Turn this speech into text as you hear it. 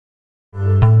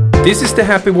This is the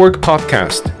Happy Work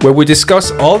Podcast, where we discuss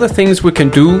all the things we can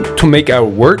do to make our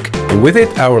work and with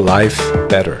it our life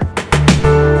better.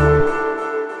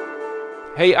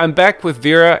 Hey, I'm back with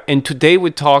Vera, and today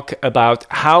we talk about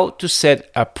how to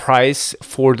set a price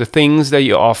for the things that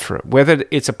you offer, whether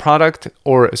it's a product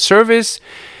or a service.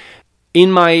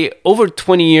 In my over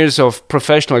 20 years of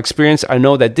professional experience, I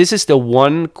know that this is the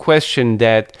one question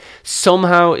that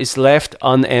somehow is left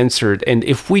unanswered. And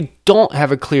if we don't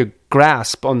have a clear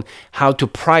grasp on how to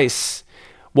price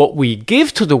what we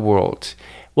give to the world,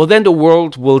 well, then the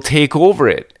world will take over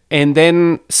it. And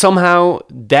then somehow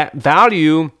that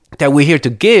value that we're here to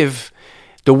give,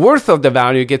 the worth of the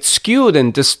value gets skewed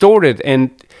and distorted and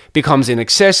becomes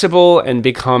inaccessible and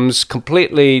becomes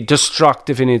completely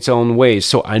destructive in its own way.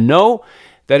 So I know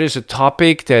that is a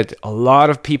topic that a lot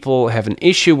of people have an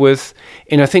issue with,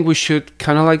 and I think we should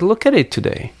kind of like look at it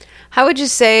today. How would you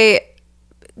say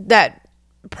that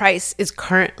price is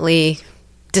currently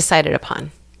decided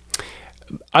upon?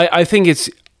 I think it's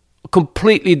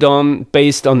completely done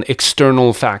based on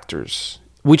external factors,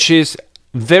 which is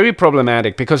very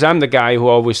problematic because I'm the guy who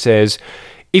always says,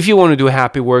 if you want to do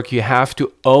happy work, you have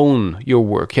to own your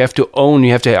work. You have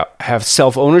to have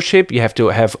self-ownership. You have to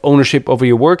have ownership over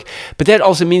your work. But that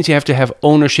also means you have to have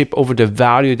ownership over the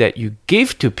value that you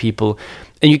give to people.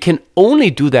 And you can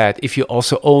only do that if you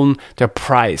also own the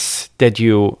price that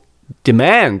you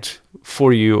demand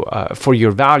for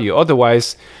your value.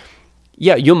 Otherwise,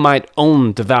 yeah, you might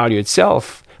own the value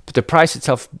itself, but the price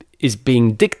itself is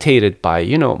being dictated by,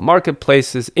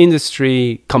 marketplaces,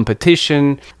 industry,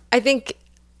 competition. I think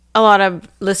a lot of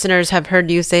listeners have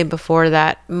heard you say before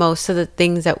that most of the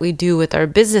things that we do with our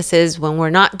businesses when we're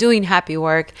not doing happy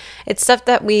work, it's stuff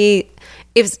that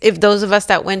if those of us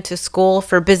that went to school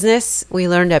for business, we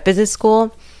learned at business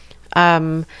school,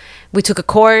 we took a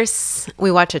course,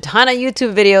 we watch a ton of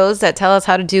YouTube videos that tell us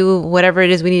how to do whatever it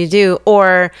is we need to do,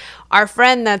 or our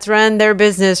friend that's run their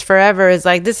business forever is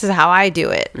like, this is how I do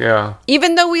it. Yeah.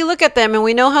 Even though we look at them and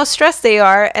we know how stressed they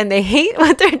are and they hate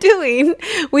what they're doing,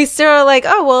 we still are like,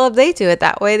 oh, well, if they do it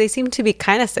that way, they seem to be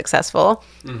kind of successful.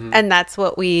 Mm-hmm. And that's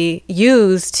what we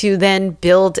use to then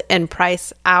build and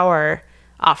price our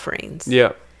offerings.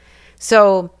 Yeah.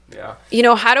 So,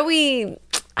 how do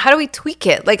we tweak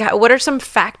it? Like, what are some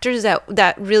factors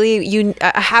that really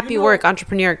a happy work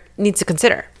entrepreneur needs to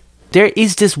consider? There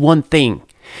is this one thing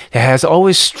that has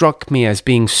always struck me as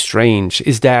being strange,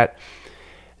 is that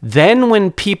then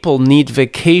when people need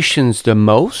vacations the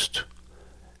most,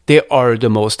 they are the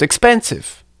most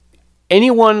expensive.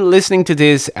 Anyone listening to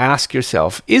this, ask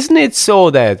yourself, isn't it so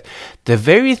that the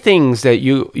very things that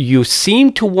you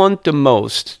seem to want the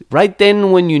most, right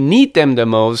then when you need them the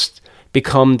most,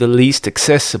 become the least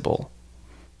accessible?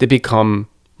 They become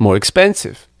more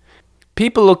expensive.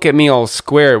 People look at me all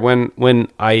square when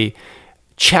I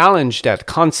challenge that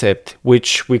concept,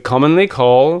 which we commonly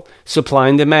call supply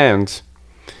and demand.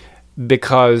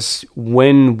 Because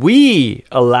when we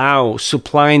allow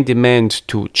supply and demand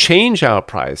to change our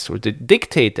price or to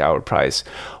dictate our price,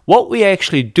 what we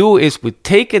actually do is we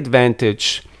take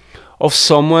advantage of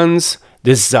someone's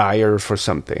desire for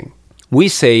something. We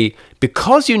say,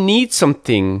 because you need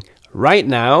something right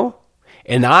now,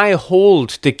 and I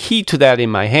hold the key to that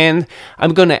in my hand,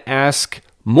 I'm going to ask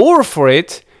more for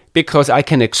it because I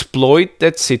can exploit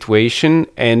that situation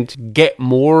and get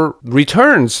more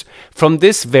returns from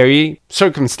this very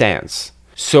circumstance.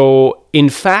 So, in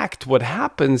fact, what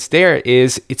happens there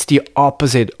is it's the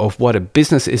opposite of what a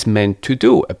business is meant to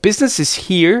do. A business is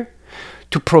here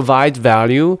to provide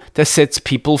value that sets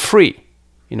people free,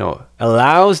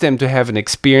 allows them to have an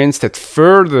experience that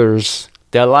furthers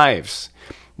their lives,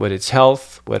 whether it's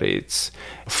health, whether it's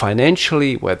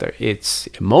financially, whether it's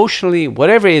emotionally,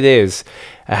 whatever it is.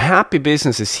 A happy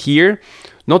business is here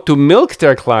not to milk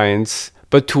their clients,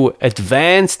 but to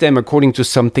advance them according to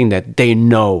something that they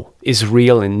know is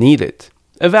real and needed,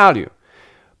 a value.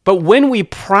 But when we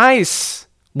price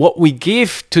what we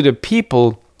give to the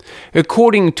people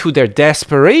according to their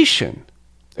desperation,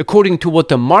 according to what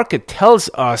the market tells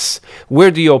us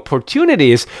where the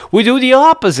opportunity is, we do the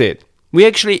opposite. We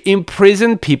actually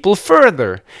imprison people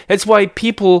further. That's why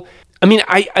people,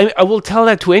 I will tell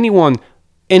that to anyone,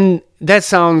 and that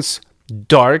sounds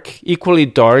dark, equally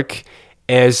dark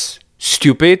as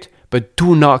stupid, but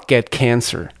do not get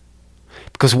cancer.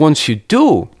 Because once you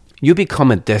do, you become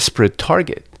a desperate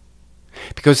target.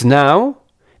 Because now,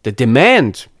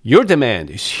 your demand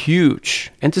is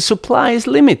huge, and the supply is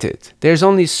limited. There's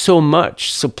only so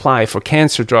much supply for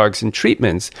cancer drugs and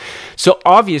treatments. So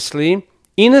obviously,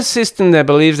 in a system that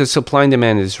believes that supply and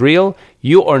demand is real,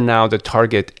 you are now the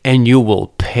target and you will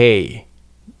pay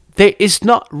there is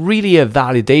not really a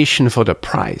validation for the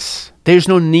price. There's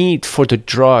no need for the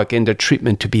drug and the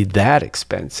treatment to be that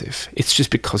expensive. It's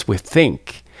just because we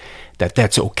think that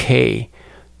that's okay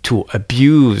to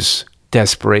abuse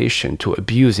desperation, to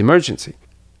abuse emergency.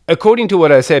 According to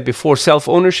what I said before,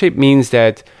 self-ownership means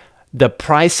that the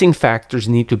pricing factors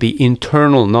need to be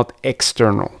internal, not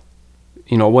external.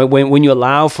 You know, when you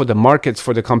allow for the markets,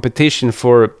 for the competition,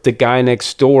 for the guy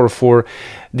next door, for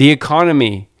the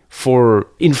economy, for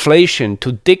inflation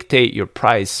to dictate your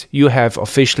price, you have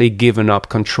officially given up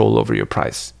control over your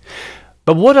price.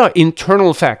 But what are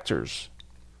internal factors?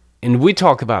 And we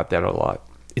talk about that a lot.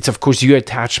 It's, of course, your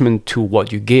attachment to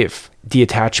what you give, the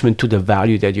attachment to the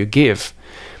value that you give.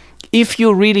 If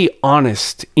you're really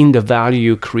honest in the value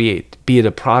you create, be it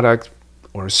a product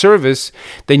or a service,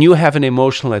 then you have an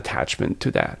emotional attachment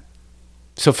to that.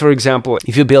 So, for example,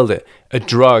 if you build a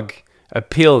drug, a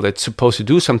pill that's supposed to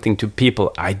do something to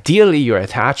people, ideally your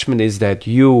attachment is that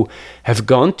you have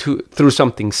gone through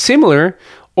something similar,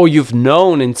 or you've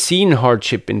known and seen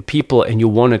hardship in people and you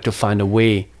wanted to find a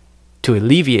way to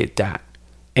alleviate that.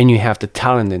 And you have the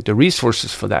talent and the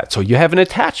resources for that. So you have an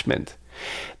attachment.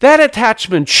 That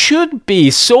attachment should be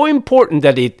so important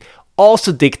that it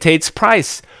also dictates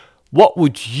price. What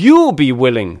would you be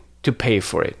willing to pay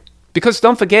for it? Because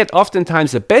don't forget,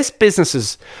 oftentimes the best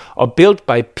businesses are built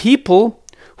by people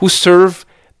who serve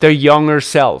their younger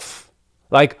self.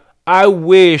 Like, I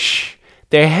wish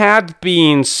there had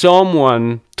been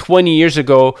someone 20 years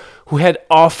ago who had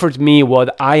offered me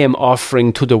what I am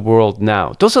offering to the world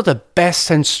now. Those are the best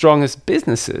and strongest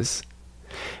businesses.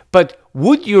 But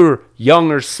would your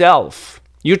younger self,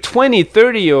 your 20,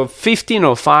 30, or 15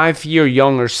 or 5-year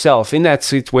younger self in that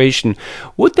situation,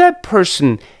 would that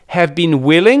person have been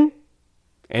willing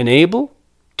and able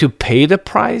to pay the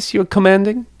price you're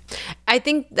commanding? I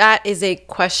think that is a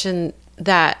question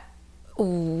that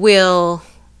will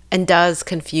and does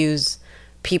confuse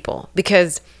people,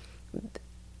 because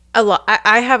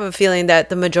I have a feeling that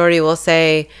the majority will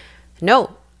say,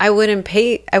 no, I wouldn't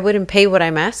pay what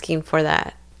I'm asking for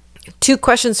that. Two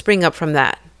questions spring up from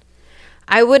that.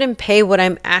 I wouldn't pay what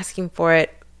I'm asking for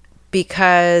it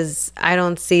because I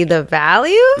don't see the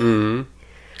value,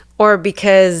 or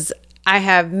because I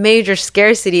have major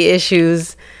scarcity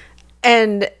issues,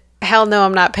 and hell no,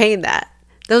 I'm not paying that.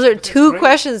 Those are two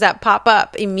questions that pop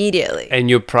up immediately. And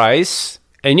your price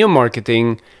and your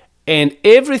marketing and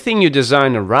everything you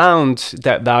design around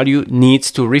that value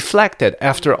needs to reflect it.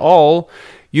 After all,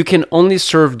 you can only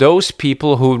serve those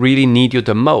people who really need you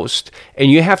the most.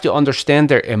 And you have to understand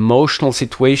their emotional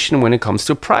situation when it comes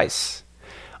to price.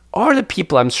 Are the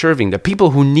people I'm serving, the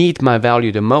people who need my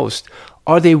value the most,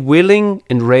 are they willing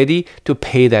and ready to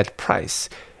pay that price?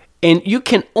 And you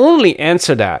can only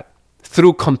answer that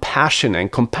through compassion.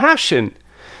 And compassion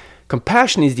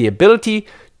is the ability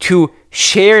to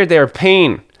share their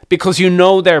pain because you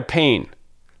know their pain.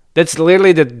 That's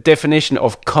literally the definition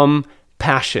of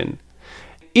compassion.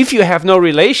 If you have no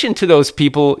relation to those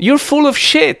people, you're full of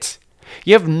shit.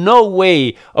 You have no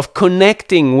way of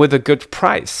connecting with a good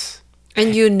price.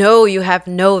 And you know you have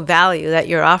no value that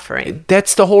you're offering.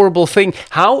 That's the horrible thing.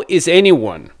 How is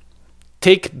anyone,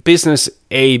 take business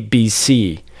A, B,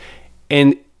 C,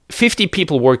 and 50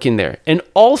 people work in there, and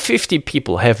all 50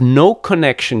 people have no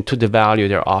connection to the value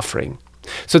they're offering.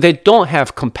 So they don't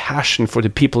have compassion for the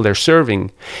people they're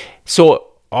serving. So,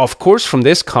 of course, from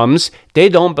this comes, they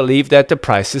don't believe that the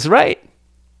price is right.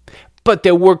 But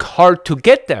they work hard to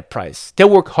get that price. They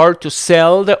work hard to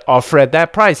sell the offer at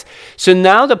that price. So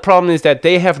now the problem is that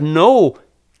they have no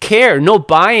care, no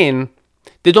buy-in.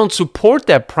 They don't support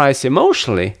that price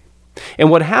emotionally. And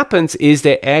what happens is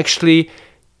they're actually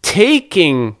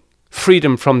taking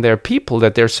freedom from their people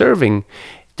that they're serving.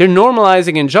 They're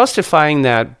normalizing and justifying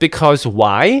that because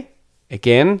why?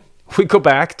 Again, we go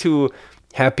back to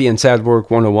Happy and Sad Work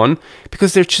 101,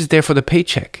 because they're just there for the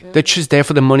paycheck. They're just there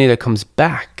for the money that comes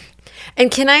back.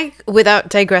 And can I, without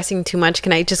digressing too much,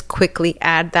 can I just quickly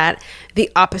add that the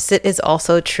opposite is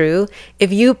also true?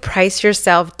 If you price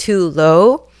yourself too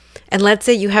low, and let's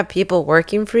say you have people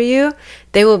working for you,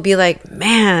 they will be like,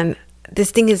 man,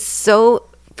 this thing is so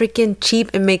freaking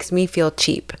cheap, it makes me feel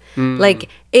cheap. Like,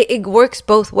 it works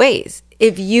both ways.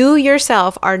 If you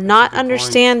yourself are not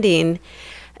understanding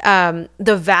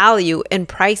the value and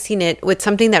pricing it with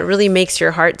something that really makes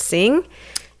your heart sing,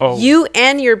 you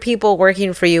and your people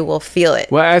working for you will feel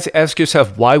it. Well, ask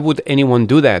yourself, why would anyone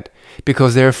do that?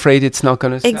 Because they're afraid it's not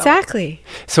going to sell. Exactly.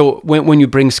 So when you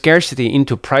bring scarcity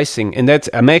into pricing, and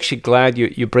I'm actually glad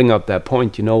you bring up that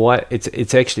point. You know what?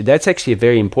 That's actually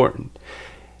very important.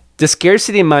 the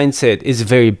scarcity mindset is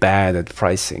very bad at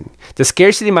pricing. The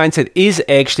scarcity mindset is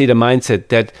actually the mindset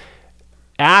that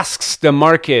asks the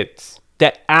market,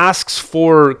 that asks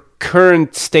for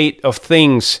current state of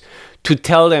things to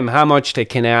tell them how much they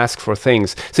can ask for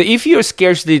things. So if you're a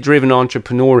scarcity-driven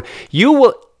entrepreneur, you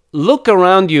will look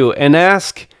around you and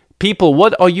ask people,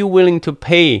 what are you willing to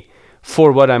pay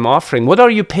for what I'm offering? What are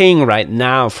you paying right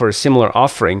now for a similar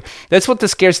offering? That's what the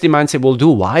scarcity mindset will do.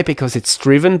 Why? Because it's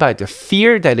driven by the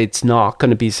fear that it's not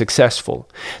going to be successful,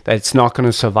 that it's not going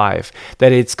to survive,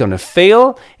 that it's going to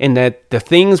fail, and that the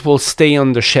things will stay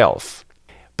on the shelf.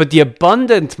 But the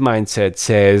abundant mindset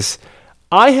says,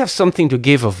 I have something to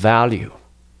give of value,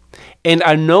 and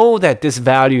I know that this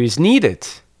value is needed,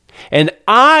 and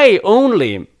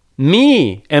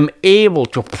me am able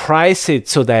to price it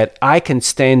so that I can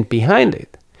stand behind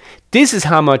it. This is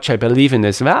how much I believe in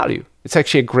this value. It's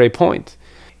actually a great point.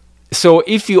 So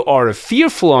if you are a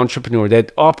fearful entrepreneur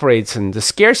that operates in the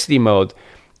scarcity mode,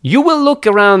 you will look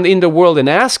around in the world and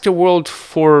ask the world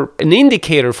for an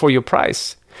indicator for your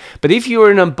price. But if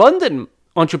you're an abundant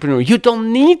entrepreneur, you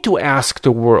don't need to ask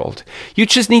the world. You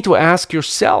just need to ask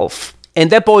yourself. And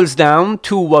that boils down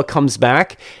to what comes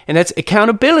back, and that's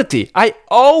accountability. I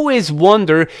always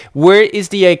wonder, where is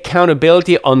the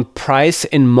accountability on price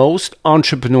in most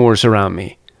entrepreneurs around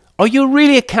me? Are you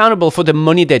really accountable for the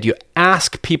money that you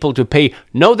ask people to pay?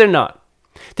 No, they're not.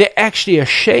 They're actually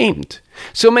ashamed.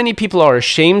 So many people are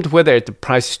ashamed whether the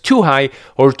price is too high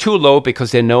or too low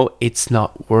because they know it's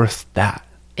not worth that.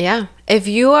 Yeah. If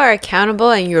you are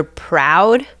accountable and you're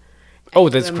proud,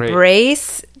 that's great.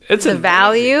 Embrace the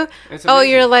value.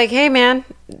 You're like, hey man,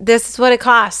 this is what it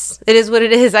costs. It is what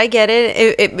it is. I get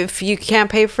it. If you can't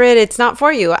pay for it, it's not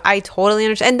for you. I totally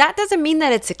understand. And that doesn't mean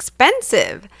that it's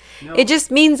expensive. No. It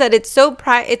just means that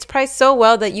it's priced so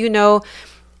well that you know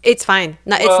it's fine.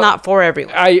 It's not for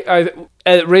everyone. I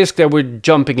at risk that we're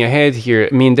jumping ahead here.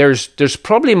 I mean, there's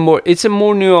probably more. It's a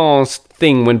more nuanced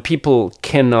thing when people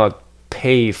cannot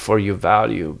pay for your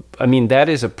value. I mean, that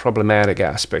is a problematic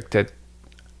aspect that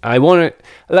I want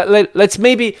to let's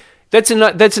maybe that's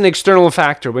an external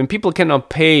factor. When people cannot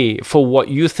pay for what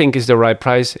you think is the right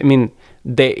price, I mean,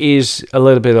 there is a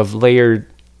little bit of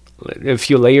a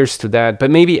few layers to that. But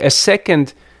maybe a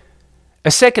second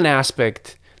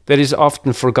aspect that is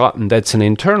often forgotten, that's an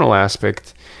internal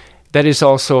aspect, that is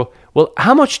also, well,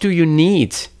 how much do you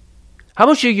need? How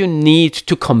much do you need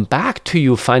to come back to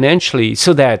you financially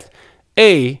so that,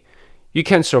 A, you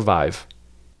can survive?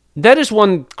 That is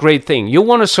one great thing. You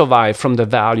want to survive from the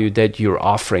value that you're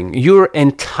offering. You're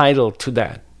entitled to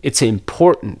that. It's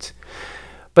important.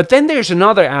 But then there's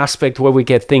another aspect where we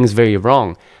get things very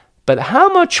wrong. But how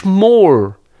much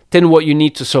more than what you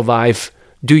need to survive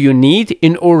do you need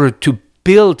in order to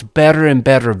build better and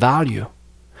better value?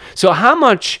 So how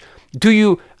much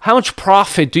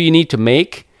profit do you need to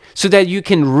make so that you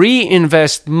can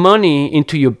reinvest money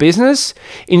into your business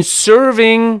in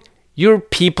serving your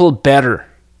people better?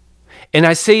 And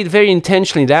I say it very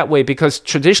intentionally that way because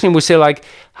traditionally we say, like,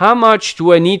 how much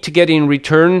do I need to get in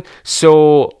return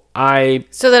so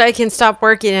that I can stop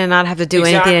working and not have to do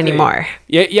anything anymore.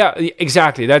 Yeah,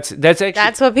 exactly. That's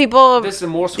what people. This is the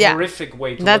most horrific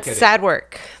way to look at it. That's sad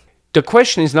work. The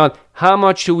question is not how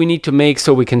much do we need to make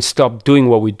so we can stop doing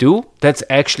what we do. That's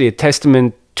actually a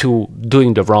testament to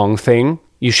doing the wrong thing.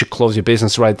 You should close your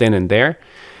business right then and there.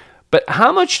 But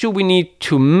how much do we need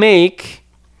to make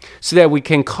so that we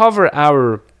can cover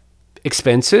our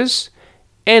expenses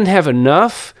and have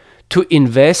enough to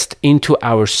invest into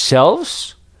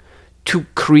ourselves to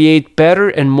create better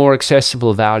and more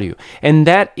accessible value? And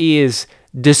that is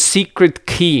the secret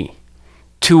key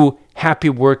to happy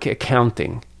work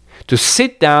accounting. To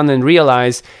sit down and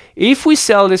realize, if we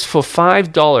sell this for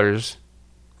 $5,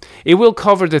 it will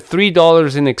cover the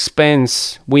 $3 in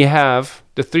expense we have,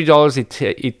 the $3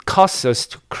 it costs us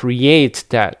to create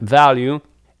that value,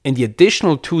 and the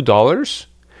additional $2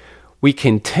 we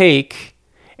can take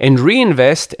and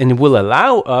reinvest, and will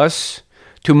allow us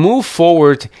to move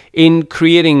forward in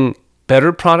creating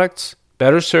better products,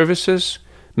 better services,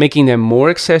 making them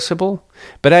more accessible.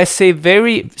 But I say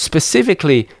very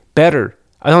specifically better.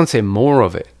 I don't say more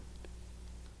of it.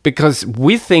 Because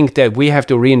we think that we have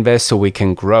to reinvest so we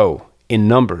can grow in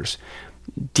numbers.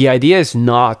 The idea is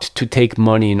not to take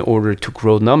money in order to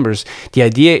grow numbers. The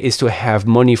idea is to have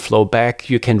money flow back.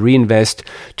 You can reinvest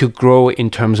to grow in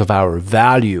terms of our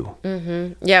value.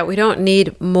 Mm-hmm. Yeah, we don't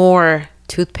need more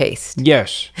toothpaste.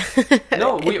 Yes.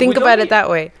 No, Think about it that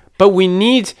way. But we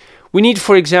need,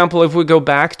 for example, if we go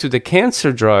back to the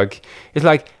cancer drug, it's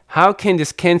like, how can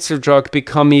this cancer drug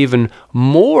become even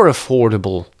more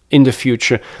affordable in the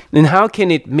future? And how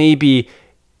can it maybe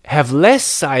have less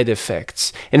side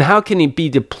effects? And how can it be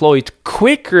deployed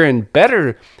quicker and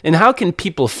better? And how can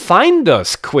people find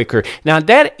us quicker? Now,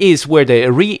 that is where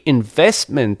the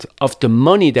reinvestment of the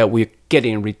money that we're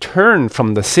getting in return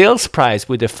from the sales price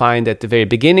we defined at the very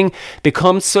beginning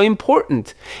becomes so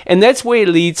important. And that's where it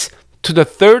leads to the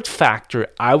third factor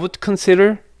I would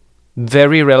consider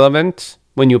very relevant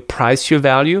when you price your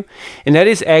value. And that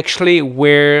is actually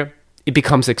where it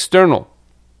becomes external.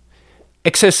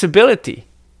 Accessibility.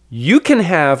 You can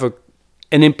have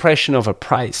an impression of a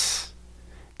price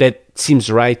that seems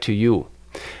right to you,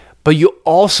 but you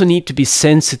also need to be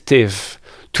sensitive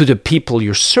to the people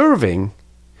you're serving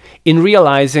in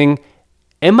realizing,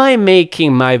 am I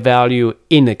making my value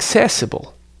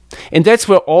inaccessible? And that's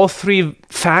where all three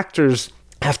factors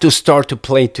have to start to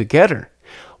play together.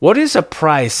 What is a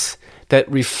price that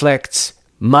reflects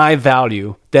my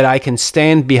value that I can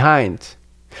stand behind?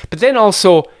 But then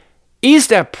also, is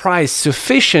that price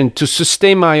sufficient to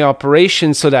sustain my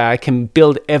operation so that I can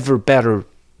build ever better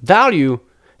value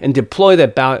and deploy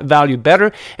that value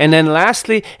better? And then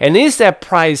lastly, and is that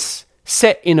price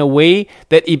set in a way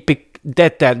that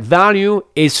that value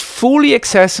is fully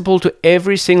accessible to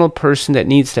every single person that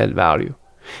needs that value?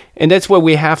 And that's where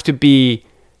we have to be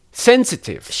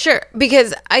sensitive. Sure,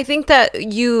 because I think that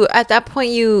at that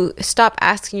point you stop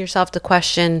asking yourself the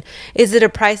question, is it a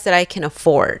price that I can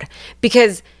afford?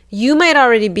 Because you might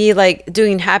already be like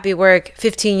doing happy work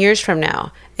 15 years from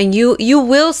now, and you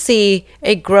will see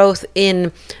a growth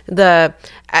in the,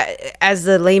 as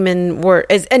the layman word,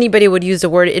 as anybody would use the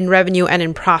word, in revenue and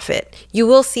in profit. You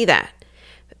will see that.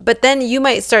 But then you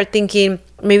might start thinking,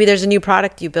 maybe there's a new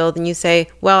product you build and you say,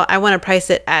 well, I want to price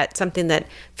it at something that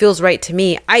feels right to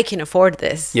me. I can afford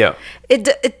this. Yeah.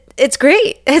 It's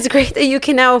great. It's great that you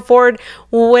can now afford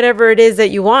whatever it is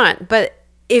that you want. But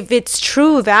if it's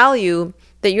true value,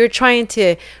 that you're trying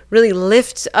to really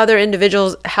lift other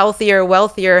individuals healthier,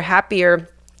 wealthier, happier,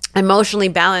 emotionally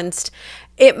balanced,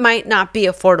 it might not be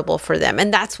affordable for them.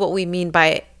 And that's what we mean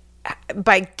by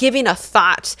giving a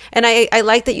thought. And I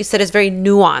like that you said it's very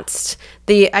nuanced,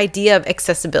 the idea of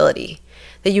accessibility,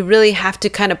 that you really have to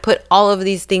kind of put all of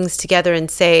these things together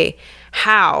and say,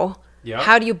 how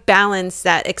do you balance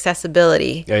that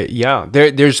accessibility?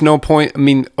 There's no point. I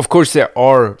mean, of course, there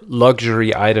are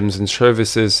luxury items and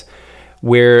services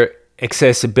where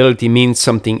accessibility means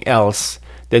something else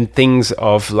than things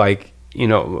of like,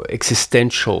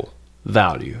 existential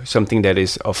value, something that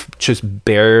is of just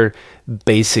bare,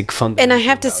 basic fundamental. And I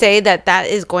have to say that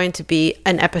is going to be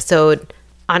an episode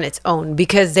on its own,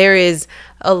 because there is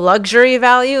a luxury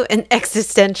value and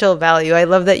existential value. I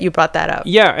love that you brought that up.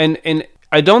 Yeah, and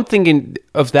I don't think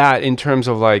of that in terms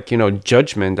of like,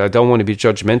 judgment. I don't want to be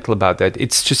judgmental about that.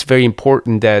 It's just very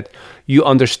important that you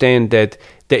understand that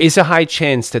there is a high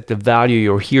chance that the value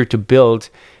you're here to build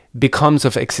becomes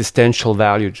of existential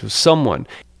value to someone.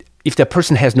 If that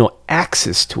person has no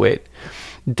access to it,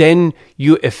 then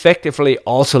you effectively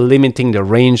also limiting the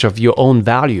range of your own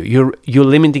value. You're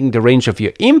limiting the range of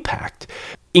your impact.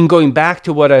 In going back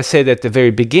to what I said at the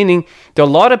very beginning, there are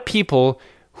a lot of people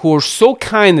who are so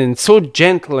kind and so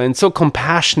gentle and so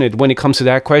compassionate when it comes to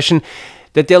that question,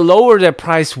 that they lower their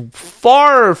price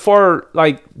far,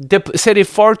 like they set it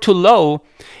far too low.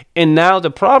 And now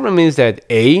the problem is that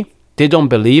A, they don't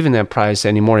believe in that price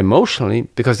anymore emotionally,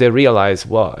 because they realize,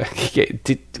 well,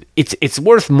 it's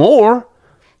worth more.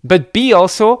 But B,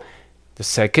 also, the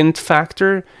second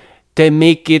factor, they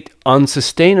make it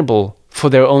unsustainable for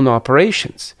their own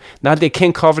operations. Now they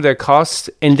can't cover their costs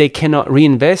and they cannot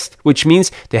reinvest, which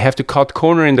means they have to cut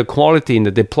corner in the quality, in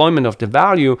the deployment of the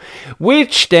value,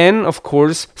 which then, of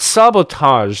course,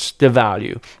 sabotage the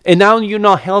value. And now you're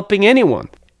not helping anyone.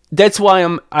 That's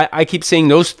why I keep saying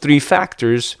those three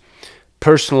factors: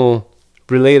 personal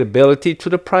relatability to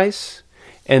the price,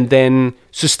 and then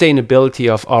sustainability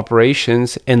of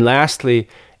operations, and lastly,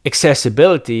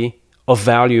 accessibility of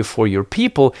value for your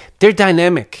people. They're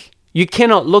dynamic. You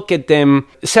cannot look at them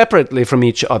separately from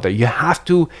each other. You have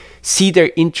to see their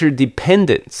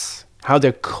interdependence, how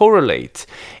they correlate.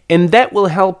 And that will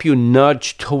help you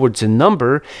nudge towards a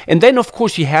number. And then, of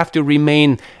course, you have to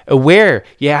remain aware.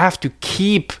 You have to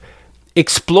keep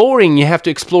exploring. You have to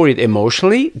explore it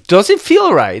emotionally. Does it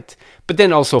feel right? But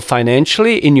then also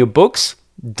financially in your books.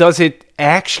 Does it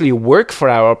actually work for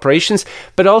our operations?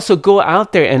 But also go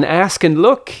out there and ask and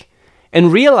look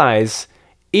and realize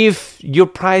if your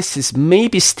price is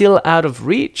maybe still out of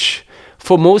reach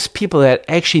for most people that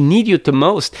actually need you the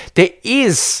most. There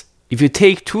is, if you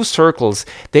take two circles,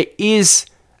 there is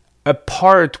a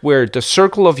part where the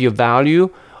circle of your value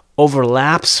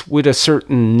overlaps with a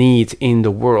certain need in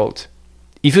the world.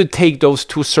 If you take those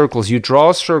two circles, you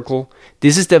draw a circle,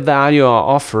 this is the value I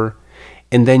offer,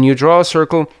 and then you draw a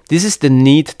circle, this is the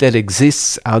need that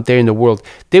exists out there in the world.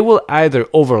 They will either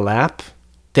overlap,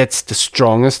 that's the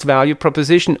strongest value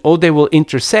proposition, or they will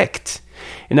intersect.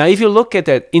 And now if you look at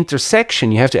that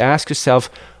intersection, you have to ask yourself,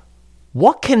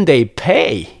 what can they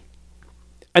pay?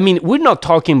 I mean, we're not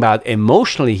talking about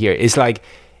emotionally here. It's like,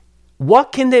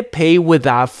 what can they pay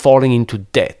without falling into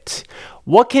debt?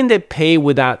 What can they pay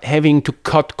without having to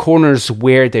cut corners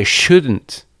where they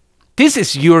shouldn't? This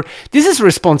is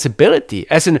responsibility.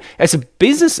 As a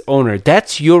business owner,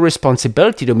 that's your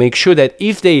responsibility to make sure that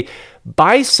if they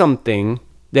buy something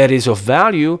that is of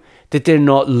value, that they're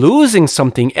not losing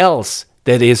something else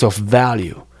that is of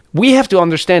value. We have to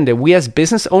understand that we as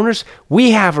business owners,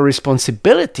 we have a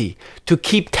responsibility to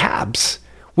keep tabs.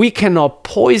 We cannot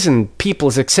poison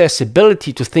people's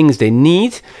accessibility to things they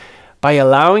need by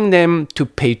allowing them to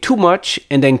pay too much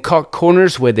and then cut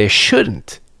corners where they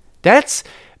shouldn't. That's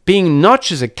being not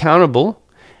just accountable,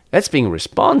 that's being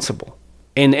responsible.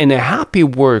 And a happy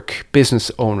work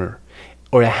business owner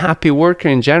or a happy worker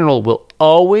in general will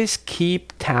always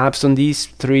keep tabs on these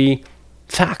three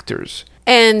factors.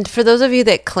 And for those of you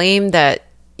that claim that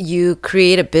you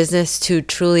create a business to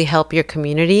truly help your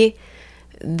community,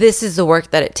 this is the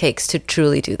work that it takes to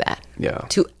truly do that. Yeah.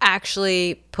 To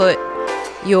actually put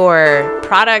your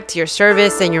product, your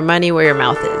service, and your money where your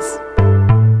mouth is.